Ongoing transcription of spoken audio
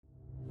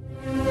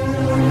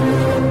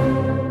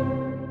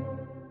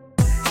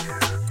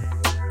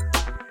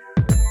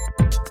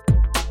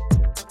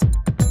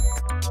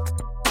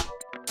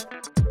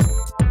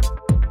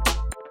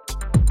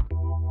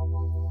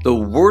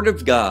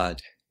of God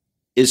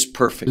is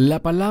perfect.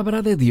 La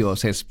palabra de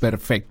Dios es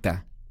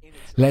perfecta.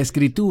 La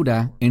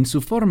Escritura, en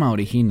su forma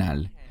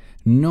original,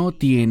 no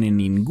tiene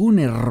ningún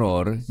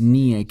error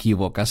ni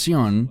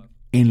equivocación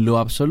en lo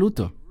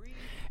absoluto.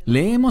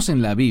 Leemos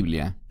en la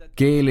Biblia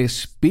que el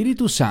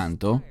Espíritu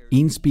Santo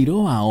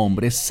inspiró a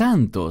hombres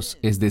santos,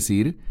 es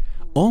decir,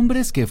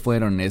 hombres que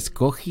fueron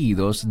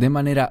escogidos de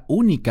manera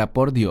única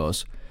por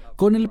Dios,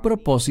 con el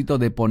propósito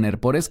de poner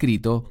por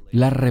escrito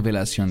la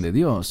revelación de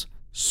Dios,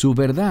 su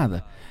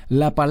verdad,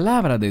 la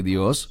palabra de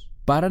Dios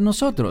para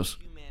nosotros,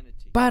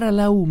 para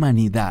la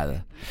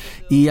humanidad.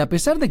 Y a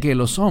pesar de que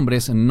los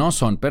hombres no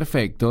son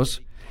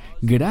perfectos,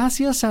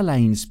 gracias a la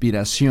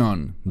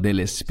inspiración del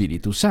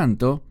Espíritu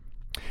Santo,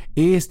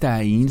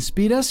 esta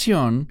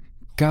inspiración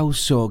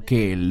causó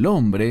que el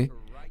hombre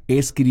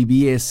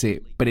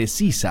escribiese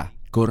precisa,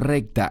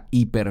 correcta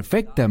y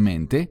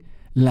perfectamente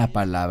la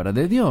palabra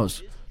de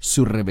Dios,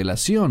 su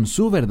revelación,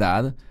 su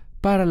verdad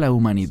para la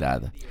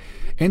humanidad.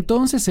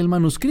 Entonces el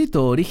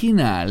manuscrito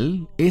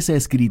original, esa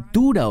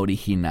escritura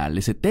original,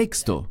 ese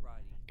texto,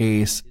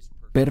 es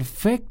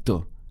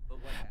perfecto.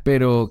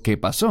 Pero, ¿qué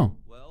pasó?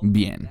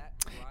 Bien,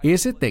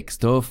 ese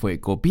texto fue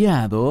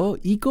copiado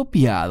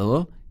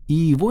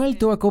y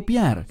vuelto a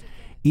copiar.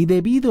 Y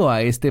debido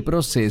a este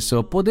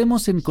proceso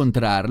podemos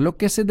encontrar lo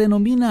que se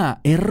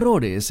denomina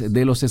errores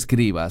de los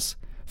escribas,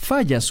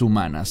 fallas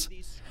humanas.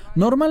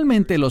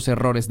 Normalmente los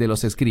errores de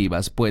los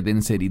escribas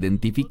pueden ser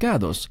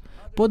identificados.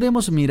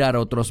 Podemos mirar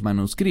otros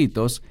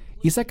manuscritos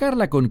y sacar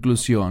la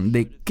conclusión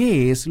de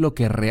qué es lo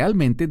que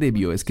realmente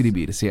debió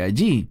escribirse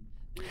allí.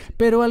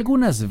 Pero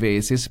algunas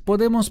veces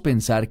podemos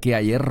pensar que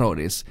hay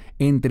errores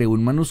entre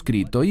un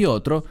manuscrito y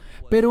otro,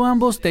 pero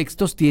ambos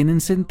textos tienen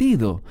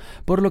sentido,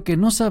 por lo que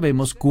no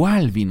sabemos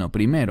cuál vino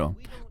primero,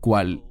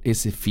 cuál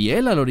es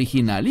fiel al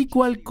original y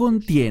cuál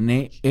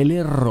contiene el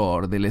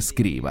error del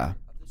escriba.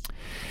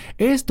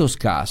 Estos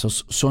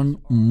casos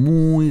son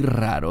muy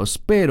raros,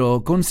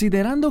 pero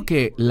considerando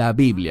que la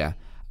Biblia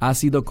ha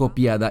sido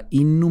copiada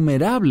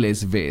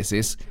innumerables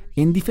veces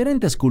en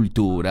diferentes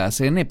culturas,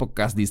 en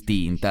épocas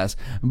distintas,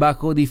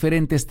 bajo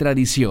diferentes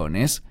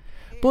tradiciones,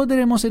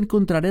 podremos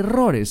encontrar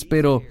errores,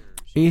 pero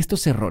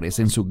estos errores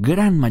en su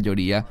gran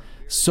mayoría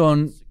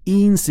son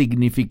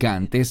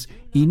insignificantes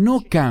y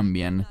no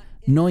cambian,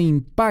 no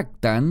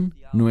impactan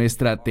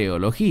nuestra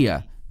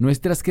teología,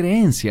 nuestras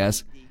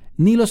creencias,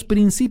 ni los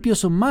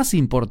principios más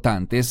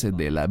importantes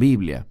de la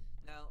Biblia.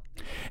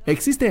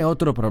 Existe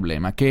otro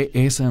problema que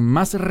es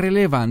más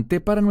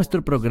relevante para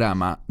nuestro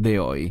programa de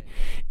hoy,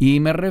 y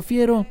me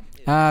refiero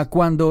a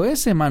cuando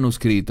ese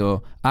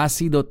manuscrito ha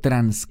sido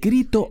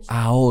transcrito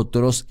a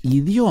otros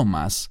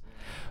idiomas,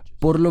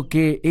 por lo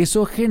que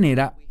eso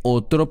genera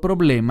otro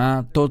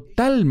problema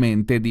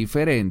totalmente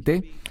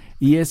diferente,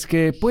 y es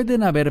que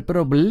pueden haber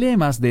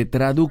problemas de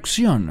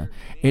traducción.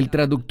 El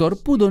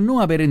traductor pudo no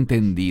haber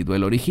entendido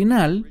el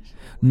original,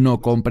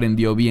 no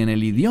comprendió bien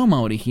el idioma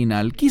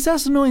original,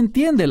 quizás no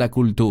entiende la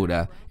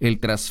cultura, el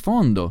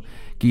trasfondo,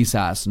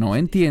 quizás no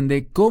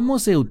entiende cómo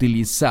se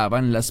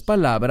utilizaban las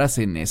palabras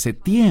en ese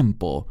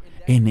tiempo,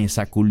 en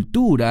esa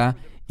cultura,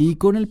 y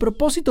con el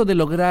propósito de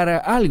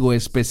lograr algo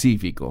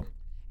específico.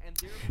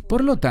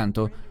 Por lo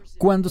tanto,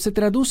 cuando se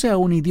traduce a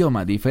un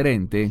idioma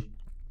diferente,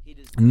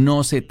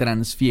 no se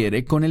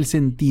transfiere con el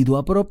sentido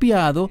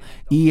apropiado,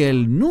 y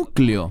el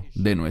núcleo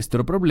de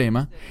nuestro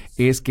problema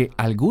es que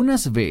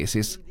algunas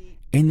veces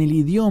en el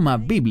idioma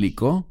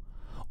bíblico,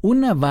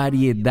 una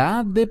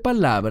variedad de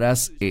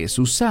palabras es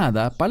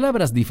usada,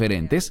 palabras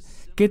diferentes,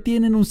 que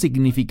tienen un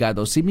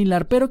significado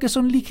similar, pero que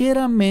son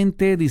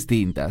ligeramente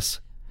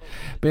distintas.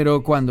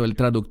 Pero cuando el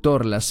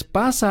traductor las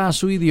pasa a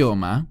su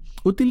idioma,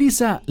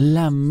 utiliza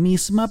la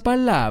misma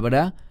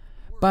palabra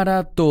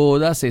para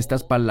todas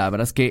estas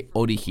palabras que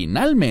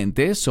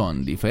originalmente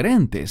son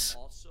diferentes.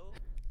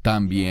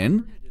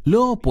 También,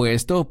 lo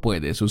opuesto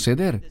puede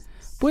suceder.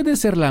 Puede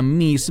ser la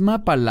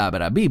misma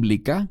palabra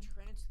bíblica,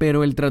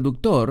 pero el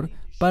traductor,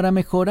 para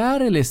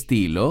mejorar el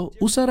estilo,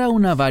 usará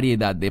una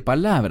variedad de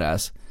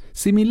palabras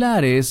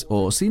similares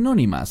o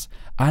sinónimas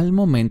al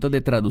momento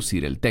de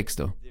traducir el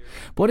texto.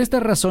 Por esta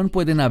razón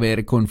pueden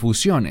haber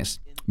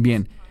confusiones.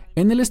 Bien,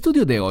 en el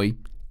estudio de hoy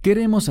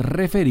queremos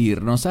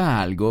referirnos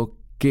a algo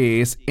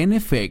que es, en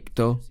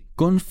efecto,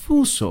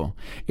 confuso,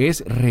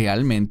 es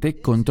realmente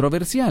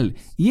controversial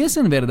y es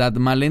en verdad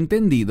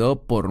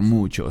malentendido por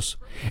muchos.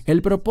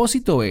 El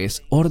propósito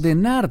es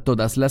ordenar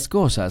todas las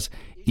cosas.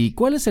 ¿Y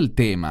cuál es el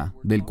tema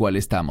del cual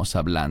estamos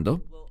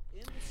hablando?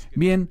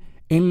 Bien,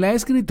 en la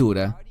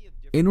Escritura,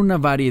 en una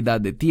variedad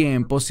de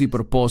tiempos y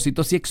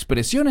propósitos y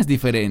expresiones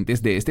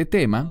diferentes de este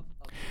tema,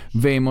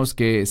 vemos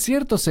que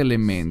ciertos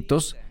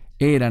elementos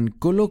eran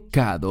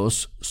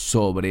colocados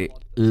sobre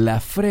la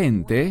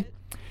frente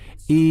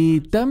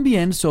y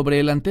también sobre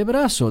el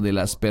antebrazo de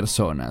las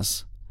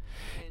personas.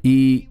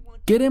 Y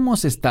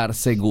queremos estar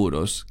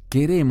seguros,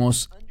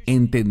 queremos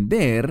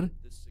entender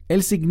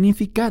el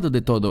significado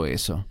de todo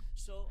eso.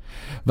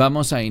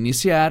 Vamos a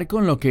iniciar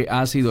con lo que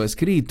ha sido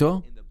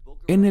escrito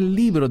en el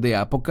libro de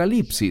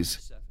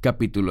Apocalipsis,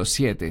 capítulo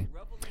 7.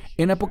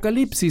 En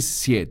Apocalipsis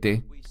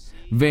 7,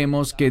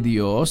 vemos que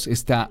Dios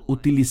está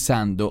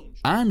utilizando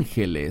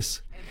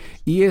ángeles.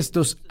 Y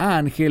estos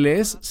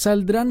ángeles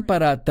saldrán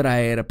para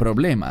traer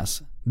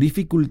problemas,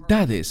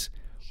 dificultades,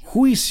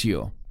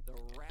 juicio,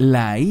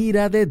 la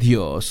ira de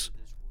Dios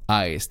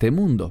a este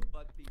mundo.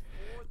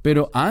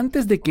 Pero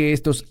antes de que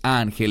estos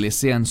ángeles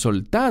sean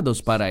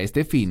soltados para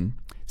este fin,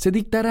 se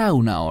dictará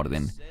una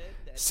orden.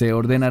 Se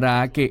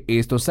ordenará que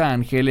estos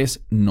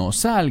ángeles no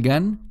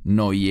salgan,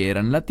 no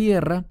hieran la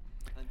tierra,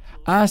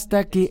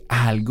 hasta que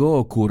algo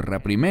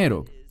ocurra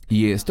primero.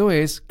 Y esto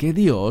es que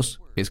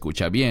Dios,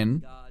 escucha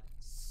bien,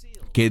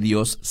 que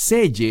Dios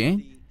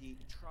selle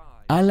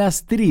a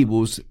las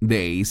tribus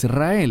de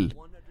Israel,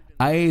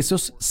 a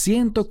esos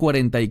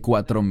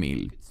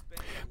 144,000.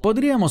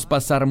 Podríamos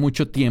pasar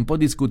mucho tiempo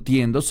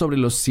discutiendo sobre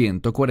los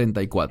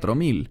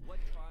 144,000.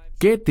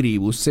 ¿Qué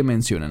tribus se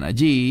mencionan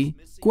allí?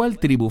 ¿Cuál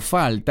tribu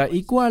falta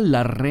y cuál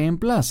la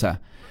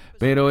reemplaza?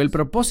 Pero el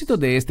propósito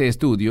de este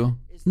estudio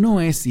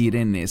no es ir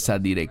en esa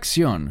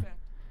dirección.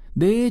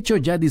 De hecho,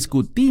 ya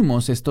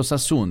discutimos estos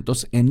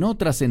asuntos en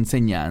otras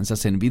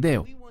enseñanzas en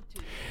video.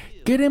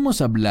 Queremos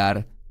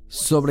hablar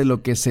sobre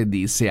lo que se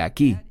dice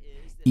aquí,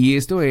 y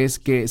esto es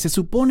que se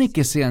supone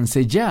que sean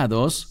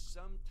sellados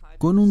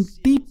con un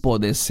tipo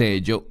de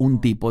sello,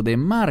 un tipo de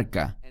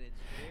marca.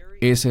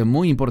 Es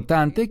muy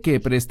importante que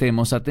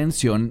prestemos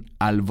atención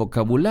al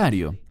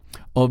vocabulario.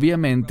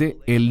 Obviamente,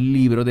 el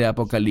libro de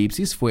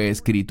Apocalipsis fue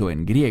escrito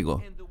en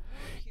griego,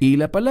 y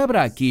la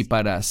palabra aquí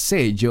para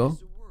sello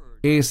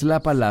es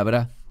la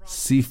palabra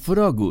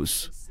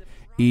sifrogus,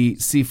 y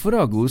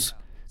sifrogus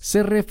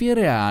se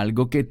refiere a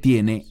algo que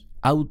tiene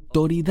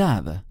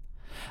autoridad,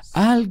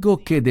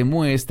 algo que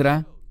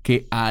demuestra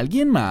que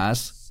alguien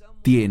más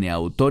tiene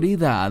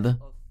autoridad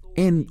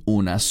en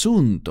un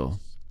asunto.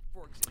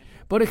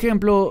 Por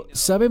ejemplo,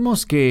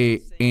 sabemos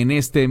que en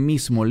este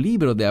mismo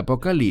libro de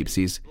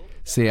Apocalipsis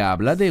se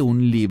habla de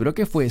un libro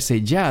que fue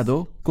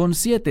sellado con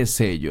 7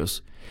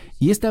 sellos,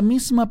 y esta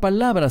misma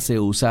palabra se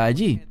usa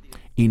allí.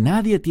 Y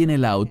nadie tiene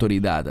la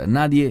autoridad,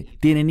 nadie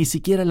tiene ni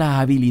siquiera la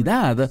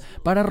habilidad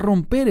para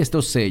romper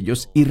estos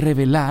sellos y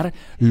revelar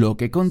lo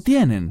que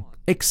contienen,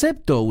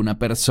 excepto una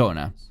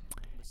persona,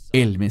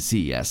 el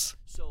Mesías.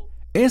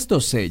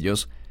 Estos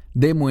sellos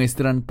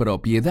demuestran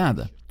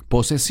propiedad,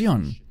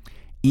 posesión.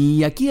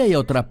 Y aquí hay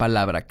otra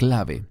palabra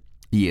clave,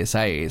 y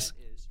esa es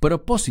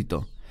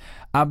propósito.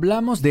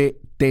 Hablamos de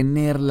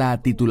tener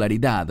la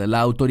titularidad, la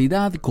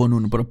autoridad con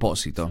un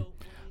propósito.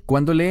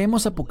 Cuando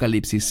leemos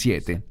Apocalipsis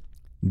 7,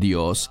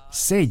 Dios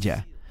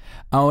sella.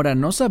 Ahora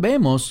no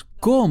sabemos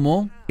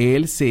cómo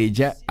Él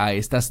sella a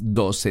estas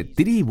 12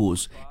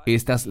 tribus,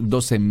 estas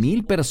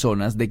 12,000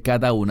 personas de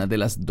cada una de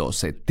las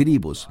 12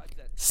 tribus.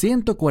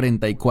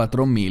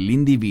 144,000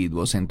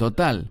 individuos en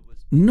total.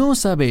 No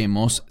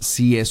sabemos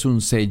si es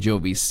un sello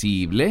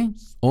visible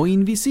o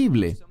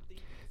invisible,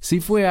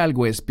 si fue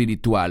algo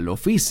espiritual o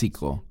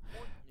físico.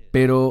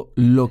 Pero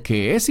lo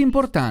que es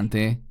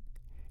importante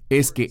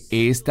es que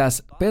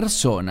estas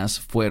personas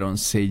fueron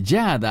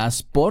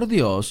selladas por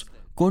Dios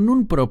con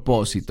un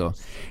propósito,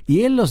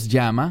 y Él los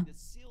llama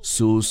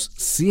sus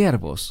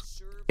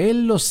siervos.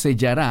 Él los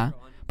sellará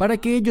para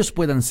que ellos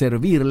puedan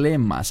servirle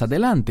más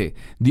adelante.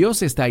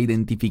 Dios está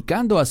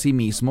identificando a sí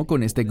mismo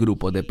con este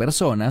grupo de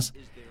personas,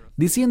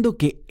 diciendo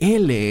que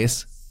Él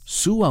es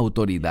su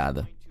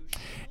autoridad.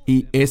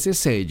 Y ese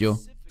sello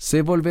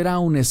se volverá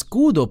un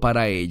escudo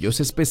para ellos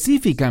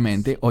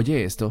específicamente,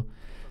 oye esto,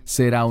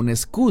 será un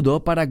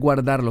escudo para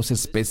guardarlos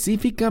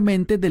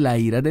específicamente de la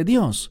ira de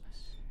Dios.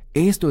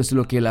 Esto es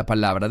lo que la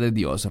palabra de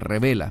Dios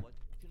revela.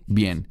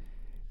 Bien,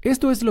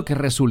 esto es lo que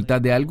resulta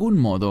de algún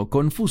modo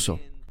confuso.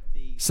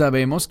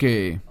 Sabemos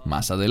que,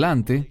 más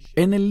adelante,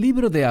 en el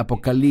libro de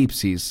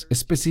Apocalipsis,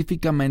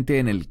 específicamente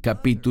en el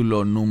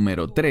capítulo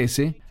número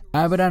 13,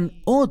 habrán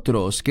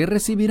otros que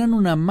recibirán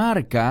una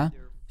marca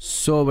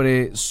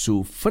sobre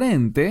su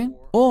frente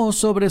o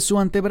sobre su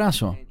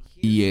antebrazo.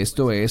 Y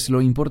esto es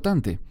lo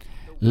importante.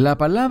 La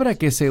palabra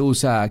que se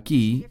usa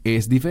aquí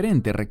es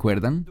diferente,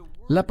 ¿recuerdan?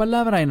 La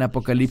palabra en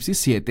Apocalipsis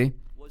 7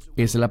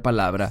 es la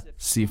palabra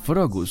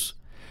sifrogus,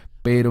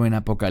 pero en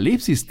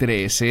Apocalipsis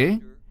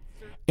 13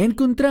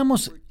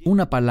 encontramos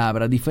una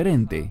palabra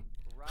diferente,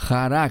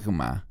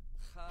 jaragma.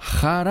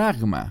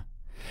 Jaragma.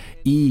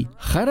 Y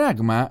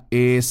jaragma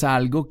es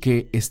algo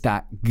que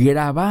está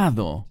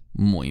grabado,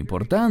 muy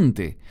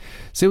importante.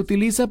 Se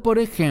utiliza, por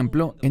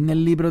ejemplo, en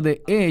el libro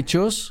de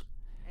Hechos,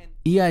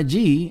 y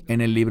allí, en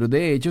el libro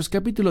de Hechos,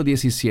 capítulo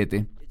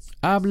 17,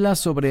 habla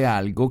sobre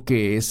algo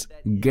que es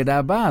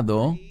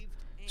grabado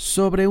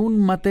sobre un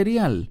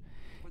material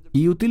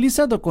y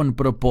utilizado con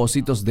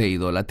propósitos de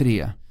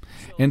idolatría.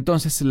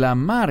 Entonces, la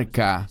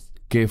marca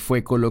que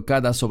fue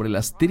colocada sobre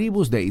las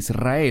tribus de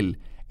Israel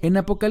en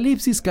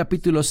Apocalipsis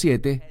capítulo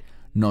 7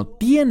 no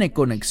tiene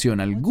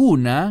conexión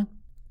alguna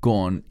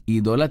con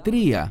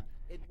idolatría.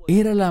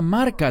 Era la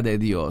marca de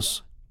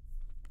Dios.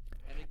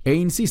 E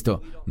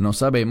insisto, no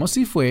sabemos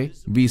si fue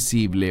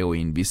visible o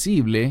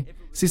invisible,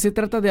 si se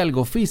trata de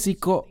algo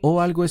físico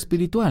o algo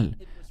espiritual.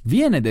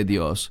 Viene de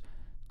Dios.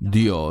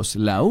 Dios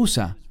la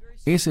usa.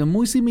 Es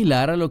muy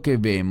similar a lo que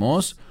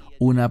vemos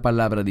una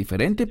palabra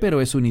diferente,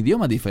 pero es un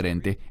idioma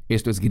diferente.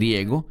 Esto es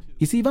griego.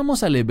 Y si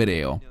vamos al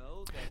hebreo,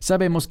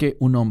 sabemos que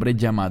un hombre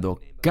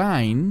llamado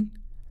Caín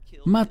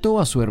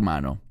mató a su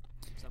hermano.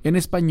 En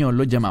español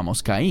lo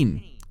llamamos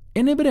Caín.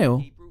 En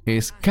hebreo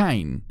es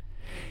Caín.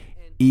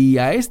 Y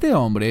a este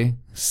hombre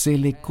se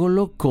le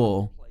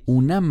colocó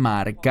una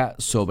marca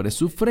sobre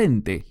su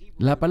frente.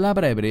 La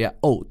palabra hebrea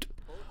ot.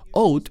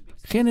 Ot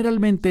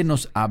generalmente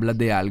nos habla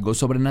de algo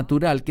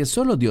sobrenatural que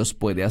solo Dios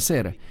puede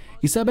hacer.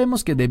 Y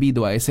sabemos que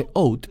debido a ese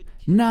ot,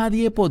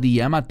 nadie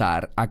podía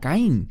matar a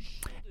Caín.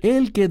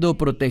 Él quedó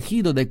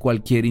protegido de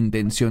cualquier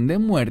intención de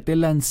muerte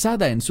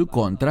lanzada en su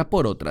contra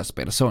por otras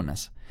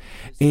personas.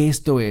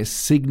 Esto es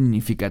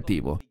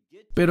significativo.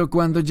 Pero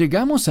cuando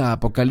llegamos a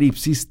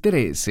Apocalipsis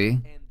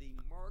 13,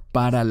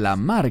 para la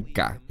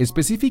marca,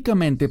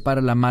 específicamente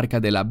para la marca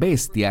de la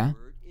bestia,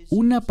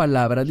 una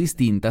palabra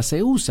distinta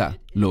se usa.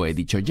 Lo he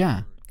dicho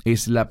ya.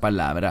 Es la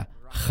palabra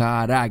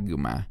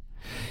jaragma.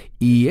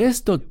 Y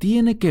esto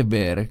tiene que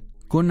ver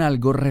con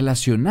algo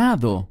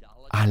relacionado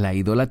a la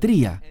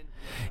idolatría.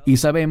 Y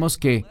sabemos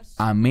que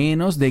a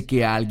menos de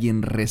que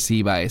alguien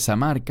reciba esa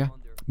marca,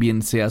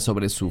 bien sea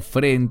sobre su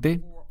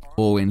frente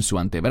o en su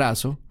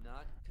antebrazo,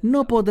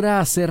 no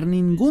podrá hacer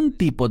ningún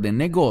tipo de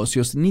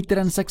negocios ni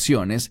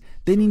transacciones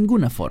de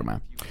ninguna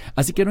forma.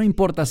 Así que no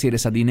importa si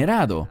eres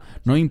adinerado,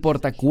 no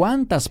importa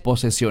cuántas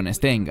posesiones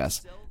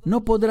tengas,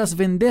 no podrás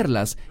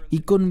venderlas y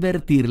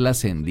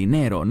convertirlas en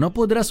dinero, no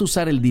podrás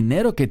usar el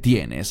dinero que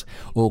tienes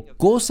o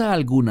cosa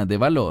alguna de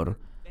valor.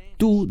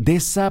 Tú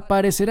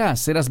desaparecerás,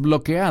 serás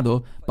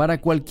bloqueado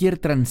para cualquier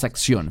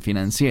transacción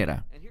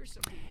financiera.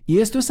 Y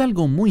esto es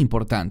algo muy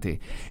importante.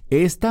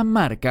 Esta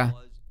marca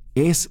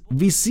es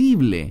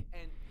visible.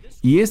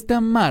 Y esta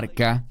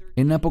marca,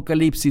 en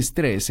Apocalipsis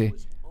 13,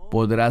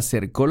 podrá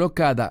ser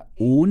colocada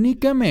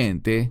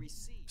únicamente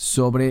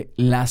sobre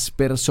las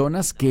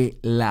personas que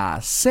la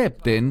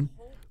acepten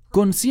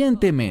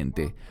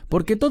conscientemente,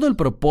 porque todo el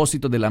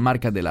propósito de la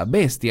marca de la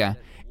bestia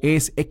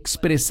es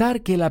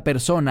expresar que la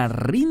persona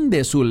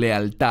rinde su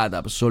lealtad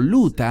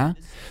absoluta,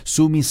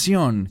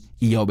 sumisión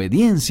y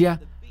obediencia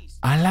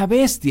a la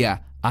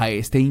bestia, a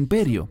este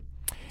imperio.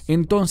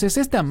 Entonces,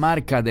 esta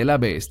marca de la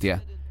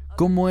bestia,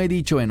 como he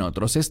dicho en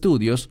otros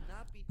estudios,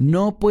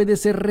 no puede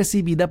ser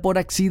recibida por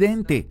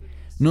accidente.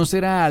 No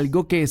será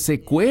algo que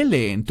se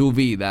cuele en tu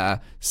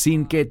vida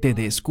sin que te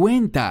des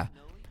cuenta.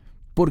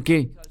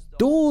 Porque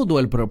todo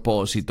el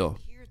propósito,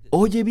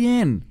 oye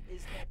bien,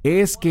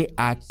 es que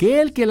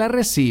aquel que la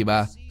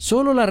reciba,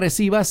 solo la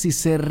reciba si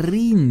se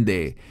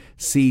rinde,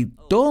 si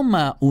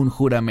toma un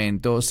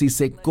juramento, si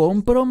se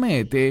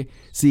compromete,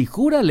 si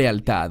jura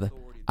lealtad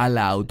a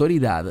la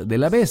autoridad de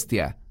la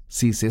bestia,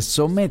 si se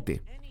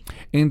somete.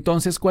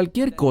 Entonces,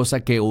 cualquier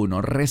cosa que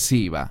uno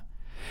reciba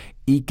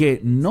y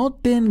que no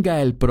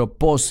tenga el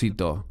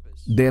propósito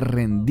de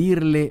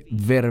rendirle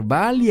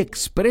verbal y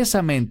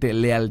expresamente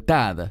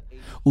lealtad,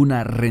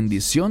 una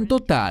rendición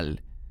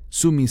total,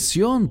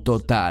 sumisión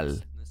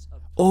total,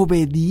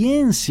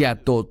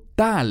 obediencia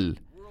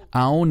total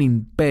a un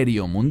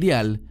imperio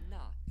mundial,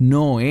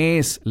 no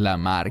es la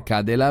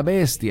marca de la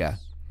bestia.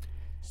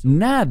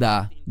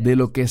 Nada de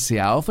lo que se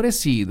ha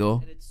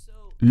ofrecido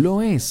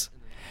lo es.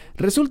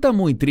 Resulta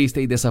muy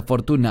triste y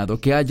desafortunado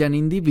que hayan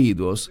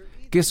individuos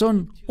que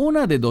son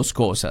una de dos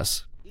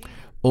cosas.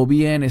 O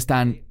bien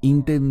están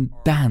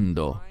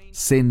intentando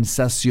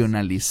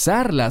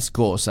sensacionalizar las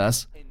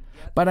cosas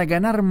para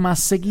ganar más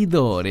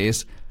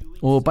seguidores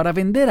o para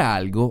vender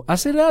algo,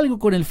 hacer algo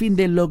con el fin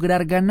de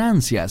lograr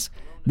ganancias,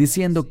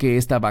 diciendo que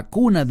esta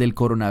vacuna del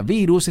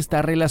coronavirus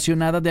está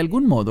relacionada de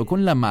algún modo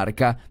con la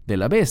marca de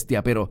la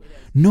bestia, pero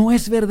no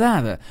es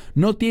verdad.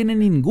 No tiene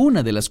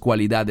ninguna de las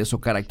cualidades o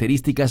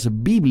características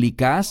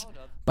bíblicas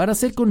para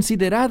ser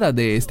considerada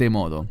de este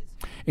modo.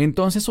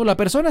 Entonces, o la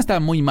persona está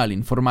muy mal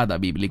informada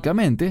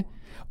bíblicamente,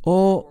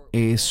 o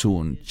es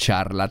un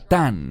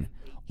charlatán,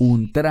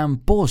 un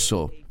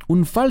tramposo,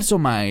 un falso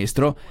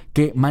maestro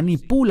que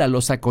manipula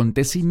los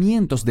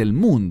acontecimientos del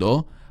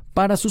mundo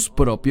para sus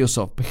propios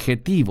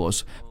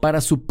objetivos,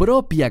 para su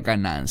propia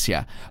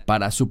ganancia,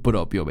 para su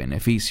propio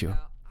beneficio.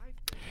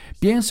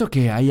 Pienso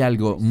que hay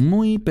algo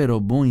muy,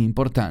 pero muy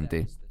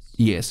importante,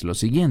 y es lo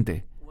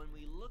siguiente.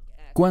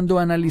 Cuando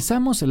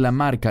analizamos la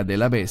marca de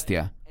la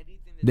bestia,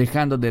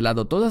 dejando de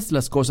lado todas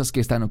las cosas que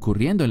están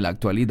ocurriendo en la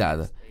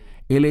actualidad,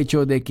 el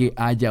hecho de que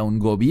haya un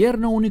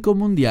gobierno único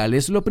mundial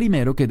es lo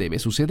primero que debe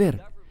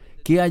suceder.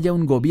 Que haya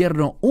un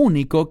gobierno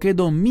único que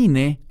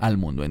domine al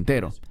mundo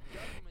entero.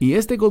 Y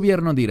este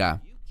gobierno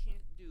dirá,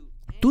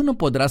 tú no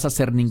podrás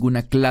hacer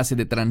ninguna clase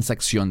de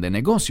transacción de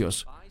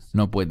negocios.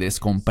 No puedes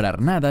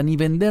comprar nada, ni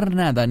vender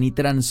nada, ni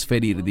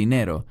transferir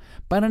dinero,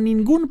 para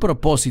ningún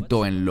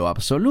propósito en lo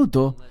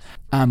absoluto,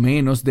 a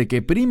menos de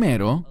que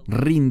primero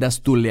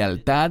rindas tu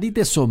lealtad y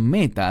te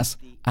sometas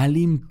al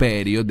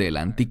imperio del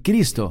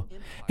anticristo,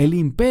 el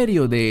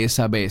imperio de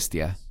esa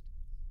bestia.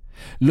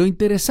 Lo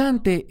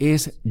interesante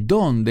es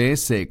dónde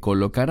se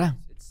colocará.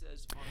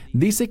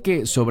 Dice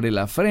que sobre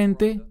la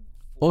frente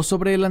o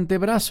sobre el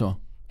antebrazo.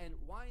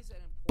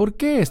 ¿Por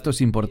qué esto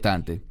es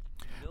importante?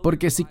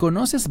 Porque si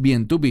conoces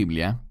bien tu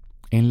Biblia,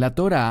 en la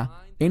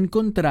Torá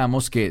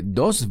encontramos que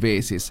 2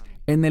 veces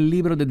en el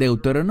libro de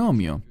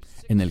Deuteronomio,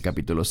 en el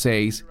capítulo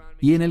 6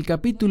 y en el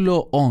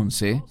capítulo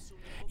 11,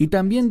 y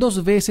también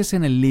 2 veces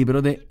en el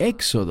libro de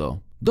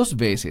Éxodo, 2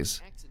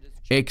 veces.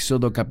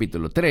 Éxodo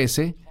capítulo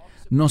 13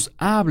 nos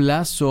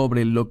habla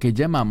sobre lo que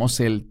llamamos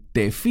el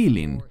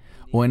tefilín,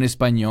 o en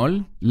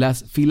español,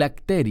 las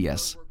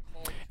filacterias,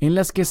 en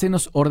las que se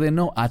nos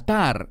ordenó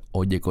atar,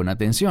 oye con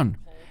atención,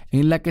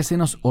 en la que se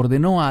nos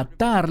ordenó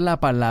atar la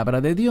palabra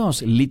de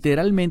Dios,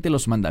 literalmente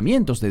los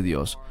mandamientos de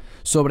Dios,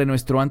 sobre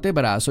nuestro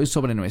antebrazo y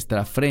sobre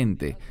nuestra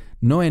frente,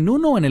 no en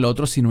uno o en el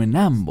otro, sino en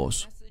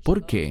ambos.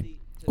 ¿Por qué?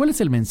 ¿Cuál es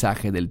el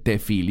mensaje del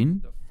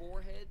tefilín?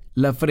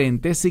 La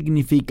frente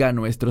significa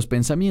nuestros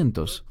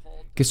pensamientos,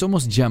 que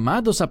somos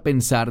llamados a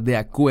pensar de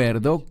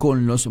acuerdo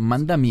con los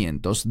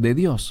mandamientos de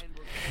Dios.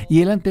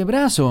 Y el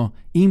antebrazo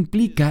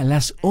implica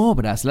las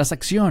obras, las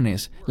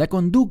acciones, la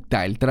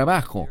conducta, el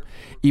trabajo.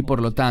 Y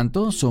por lo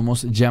tanto,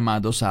 somos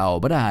llamados a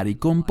obrar y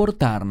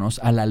comportarnos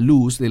a la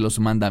luz de los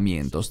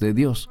mandamientos de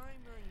Dios.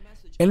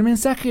 El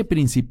mensaje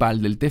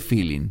principal del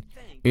tefilín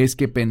es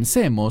que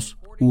pensemos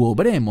u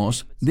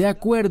obremos de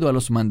acuerdo a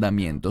los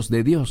mandamientos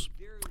de Dios.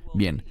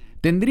 Bien,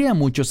 tendría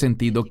mucho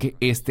sentido que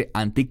este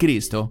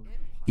anticristo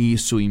y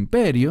su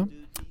imperio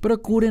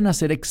procuren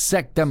hacer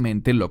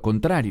exactamente lo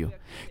contrario,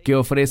 que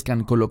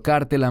ofrezcan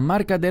colocarte la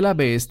marca de la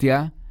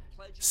bestia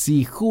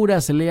si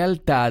juras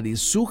lealtad y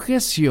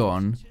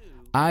sujeción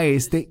a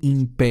este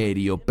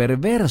imperio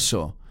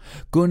perverso,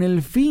 con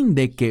el fin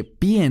de que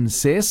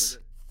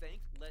pienses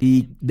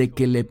y de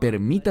que le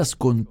permitas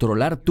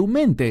controlar tu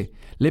mente,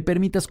 le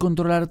permitas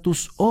controlar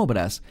tus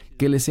obras,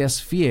 que le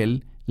seas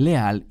fiel,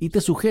 leal y te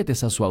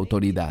sujetes a su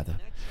autoridad.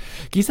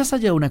 Quizás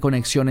haya una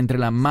conexión entre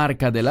la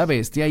marca de la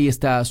bestia y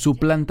esta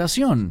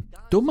suplantación,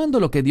 tomando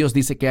lo que Dios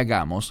dice que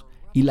hagamos,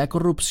 y la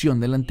corrupción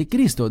del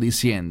anticristo,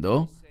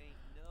 diciendo,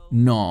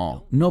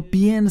 no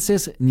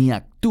pienses ni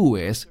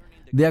actúes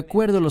de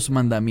acuerdo a los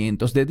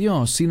mandamientos de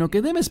Dios, sino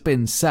que debes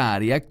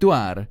pensar y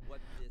actuar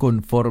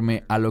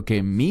conforme a lo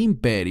que mi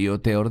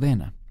imperio te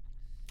ordena.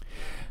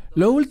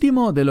 Lo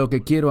último de lo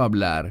que quiero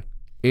hablar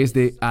es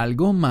de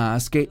algo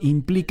más que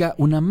implica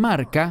una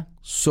marca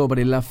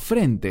sobre la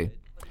frente,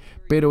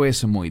 pero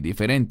es muy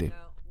diferente.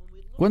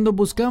 Cuando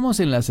buscamos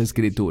en las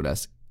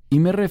Escrituras, y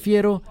me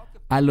refiero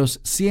a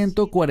los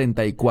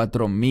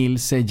 144,000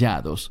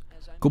 sellados,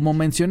 como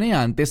mencioné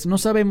antes, no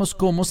sabemos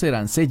cómo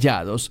serán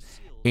sellados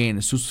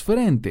en sus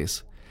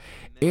frentes.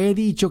 He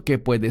dicho que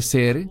puede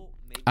ser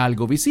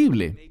algo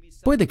visible,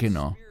 puede que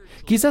no.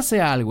 Quizás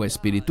sea algo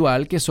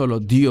espiritual que solo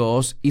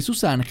Dios y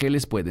sus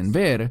ángeles pueden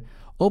ver,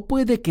 o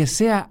puede que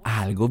sea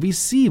algo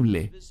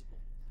visible.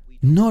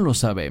 No lo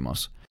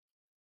sabemos.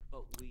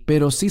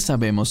 Pero sí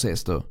sabemos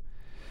esto.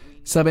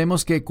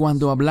 Sabemos que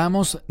cuando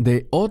hablamos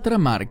de otra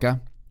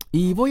marca,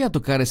 y voy a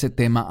tocar ese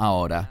tema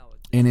ahora,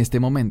 en este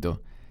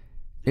momento,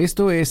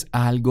 esto es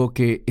algo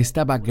que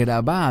estaba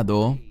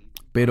grabado,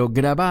 pero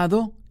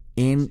grabado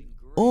en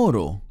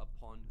oro,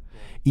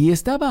 y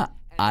estaba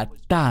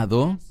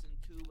atado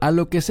a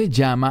lo que se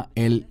llama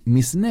el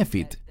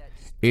misnefit,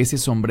 ese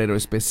sombrero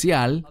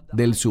especial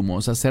del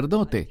sumo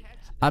sacerdote,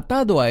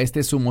 atado a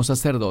este sumo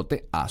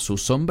sacerdote a su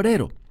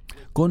sombrero,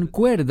 con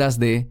cuerdas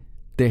de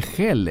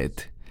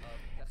tejelet.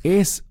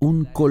 Es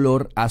un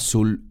color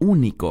azul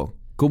único,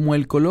 como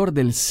el color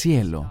del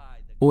cielo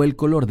o el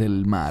color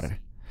del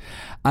mar.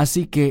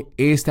 Así que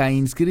esta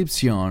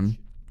inscripción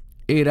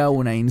era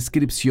una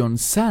inscripción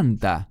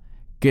santa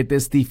que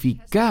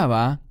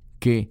testificaba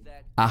que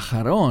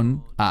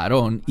Aarón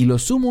y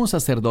los sumos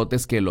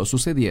sacerdotes que lo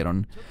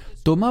sucedieron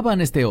tomaban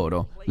este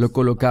oro, lo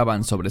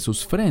colocaban sobre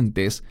sus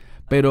frentes,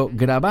 pero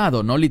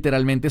grabado no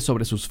literalmente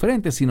sobre sus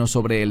frentes, sino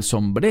sobre el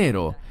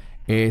sombrero,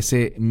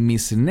 ese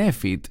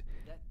misnefit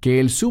que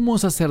el sumo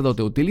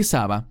sacerdote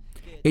utilizaba.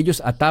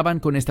 Ellos ataban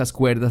con estas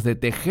cuerdas de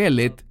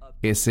tejelet,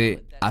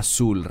 ese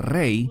azul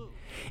rey,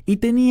 y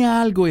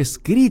tenía algo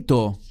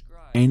escrito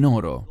en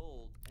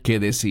oro que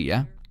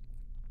decía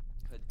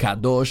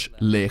Kadosh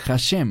le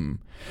Hashem,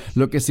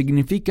 lo que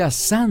significa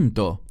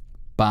santo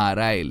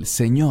para el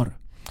Señor.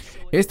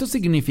 Esto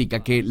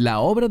significa que la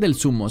obra del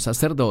sumo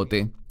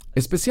sacerdote,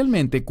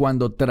 especialmente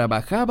cuando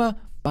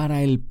trabajaba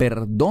para el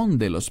perdón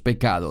de los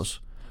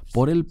pecados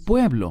por el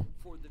pueblo,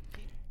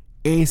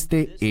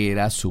 este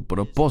era su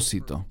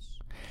propósito.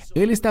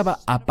 Él estaba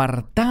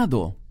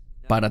apartado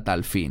para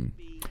tal fin.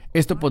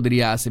 Esto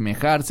podría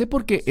asemejarse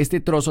porque este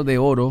trozo de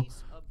oro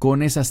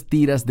con esas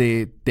tiras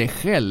de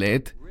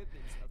tejelet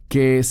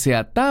que se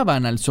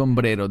ataban al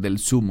sombrero del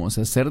sumo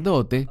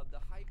sacerdote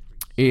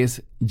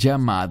es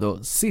llamado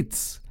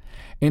tzitz.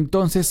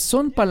 Entonces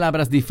son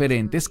palabras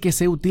diferentes que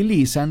se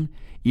utilizan,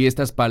 y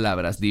estas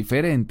palabras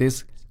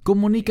diferentes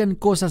comunican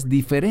cosas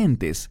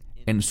diferentes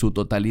en su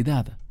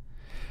totalidad.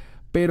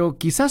 Pero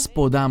quizás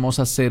podamos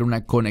hacer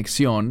una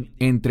conexión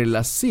entre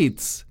las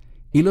tzitz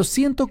y los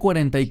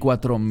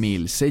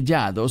 144,000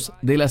 sellados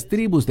de las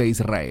tribus de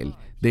Israel,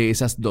 de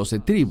esas 12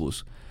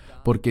 tribus,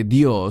 porque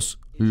Dios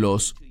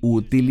los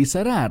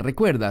utilizará.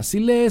 Recuerda,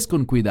 si lees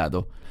con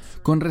cuidado,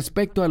 con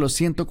respecto a los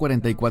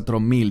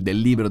 144,000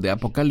 del libro de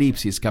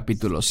Apocalipsis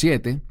capítulo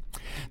 7,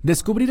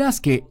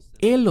 descubrirás que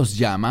Él los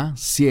llama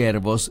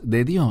siervos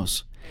de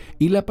Dios.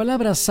 Y la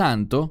palabra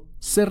santo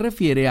se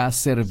refiere a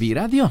servir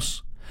a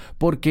Dios,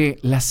 porque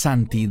la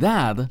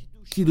santidad,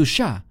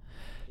 Kiddushá,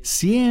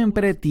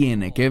 siempre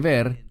tiene que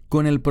ver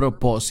con el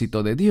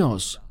propósito de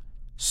Dios,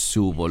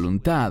 su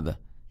voluntad,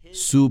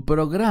 su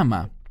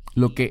programa,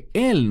 lo que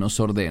Él nos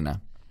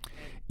ordena.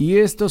 Y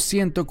estos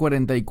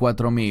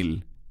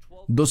 144,000,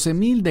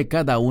 12,000 de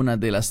cada una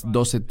de las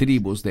 12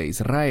 tribus de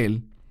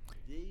Israel,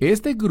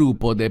 este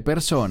grupo de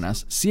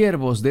personas,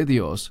 siervos de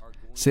Dios,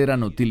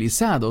 serán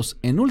utilizados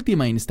en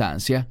última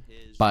instancia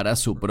para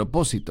su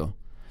propósito.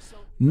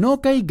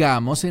 No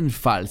caigamos en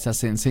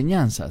falsas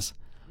enseñanzas.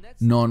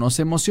 No nos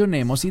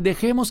emocionemos y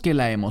dejemos que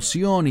la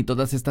emoción y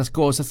todas estas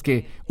cosas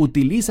que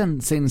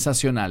utilizan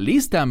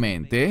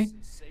sensacionalistamente,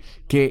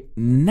 que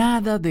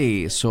nada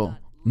de eso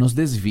nos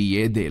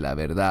desvíe de la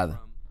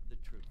verdad.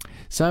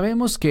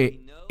 Sabemos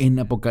que en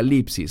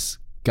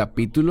Apocalipsis,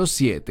 capítulo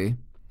 7,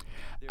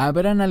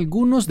 habrán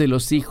algunos de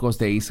los hijos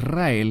de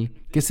Israel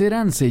que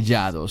serán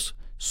sellados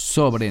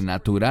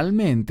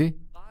sobrenaturalmente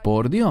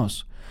por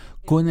Dios,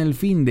 con el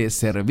fin de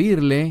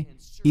servirle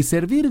y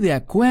servir de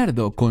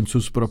acuerdo con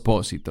sus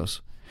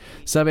propósitos.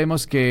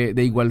 Sabemos que,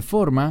 de igual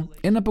forma,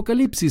 en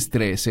Apocalipsis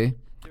 13,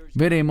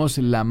 veremos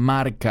la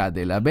marca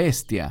de la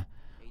bestia,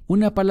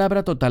 una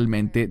palabra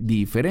totalmente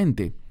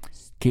diferente,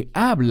 que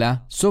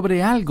habla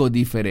sobre algo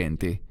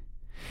diferente,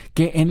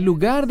 que en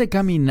lugar de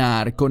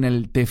caminar con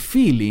el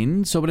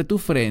tefilín sobre tu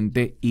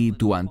frente y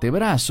tu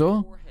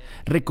antebrazo,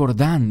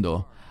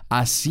 recordando,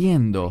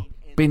 haciendo,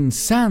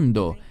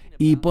 pensando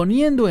y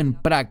poniendo en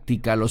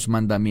práctica los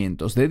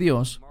mandamientos de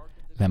Dios,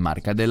 la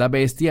marca de la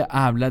bestia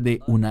habla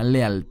de una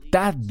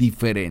lealtad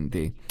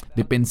diferente,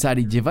 de pensar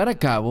y llevar a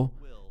cabo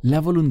la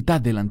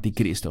voluntad del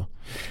anticristo.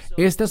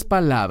 Estas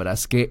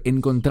palabras que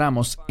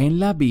encontramos en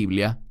la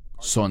Biblia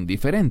son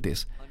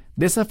diferentes.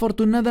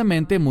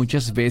 Desafortunadamente,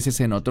 muchas veces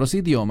en otros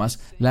idiomas,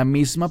 la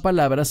misma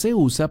palabra se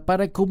usa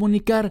para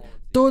comunicar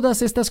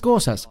todas estas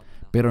cosas,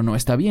 pero no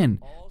está bien.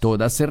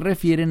 Todas se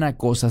refieren a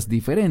cosas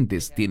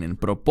diferentes, tienen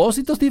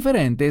propósitos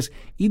diferentes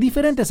y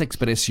diferentes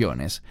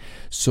expresiones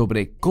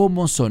sobre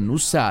cómo son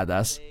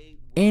usadas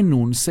en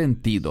un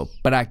sentido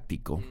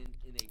práctico.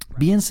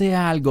 Bien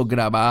sea algo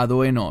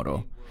grabado en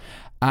oro,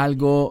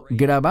 algo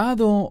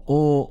grabado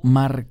o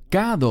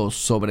marcado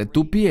sobre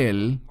tu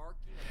piel,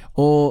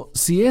 o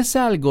si es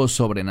algo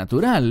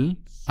sobrenatural,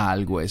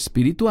 algo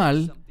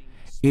espiritual,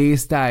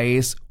 esta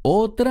es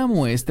otra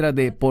muestra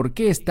de por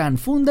qué es tan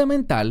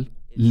fundamental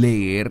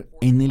leer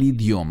en el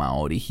idioma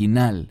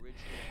original,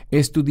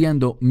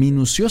 estudiando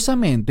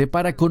minuciosamente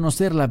para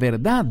conocer la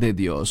verdad de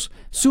Dios,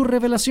 su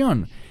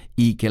revelación,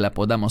 y que la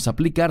podamos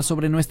aplicar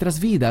sobre nuestras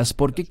vidas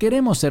porque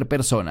queremos ser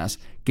personas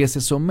que se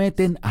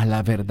someten a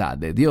la verdad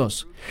de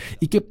Dios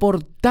y que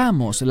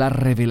portamos la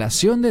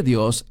revelación de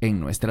Dios en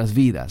nuestras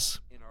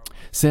vidas.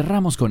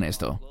 Cerramos con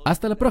esto.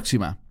 Hasta la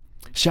próxima.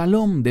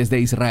 Shalom desde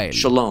Israel.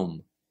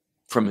 Shalom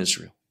from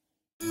Israel.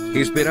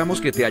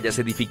 Esperamos que te hayas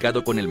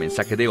edificado con el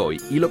mensaje de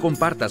hoy y lo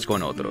compartas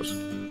con otros.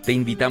 Te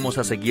invitamos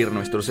a seguir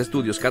nuestros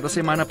estudios cada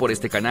semana por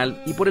este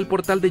canal y por el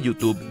portal de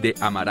YouTube de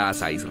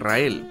Amarás a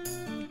Israel.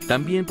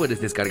 También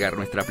puedes descargar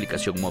nuestra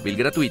aplicación móvil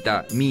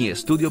gratuita, Mi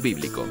Estudio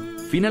Bíblico.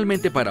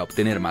 Finalmente, para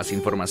obtener más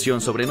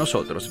información sobre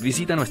nosotros,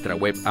 visita nuestra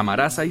web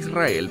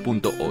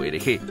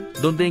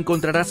amarasaisrael.org, donde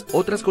encontrarás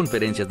otras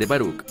conferencias de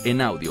Baruch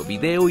en audio,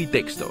 video y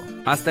texto.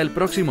 Hasta el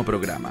próximo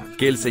programa.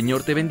 Que el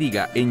Señor te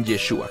bendiga en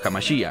Yeshua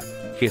HaMashiach,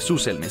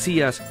 Jesús el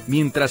Mesías,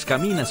 mientras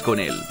caminas con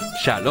Él.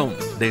 Shalom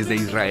desde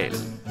Israel.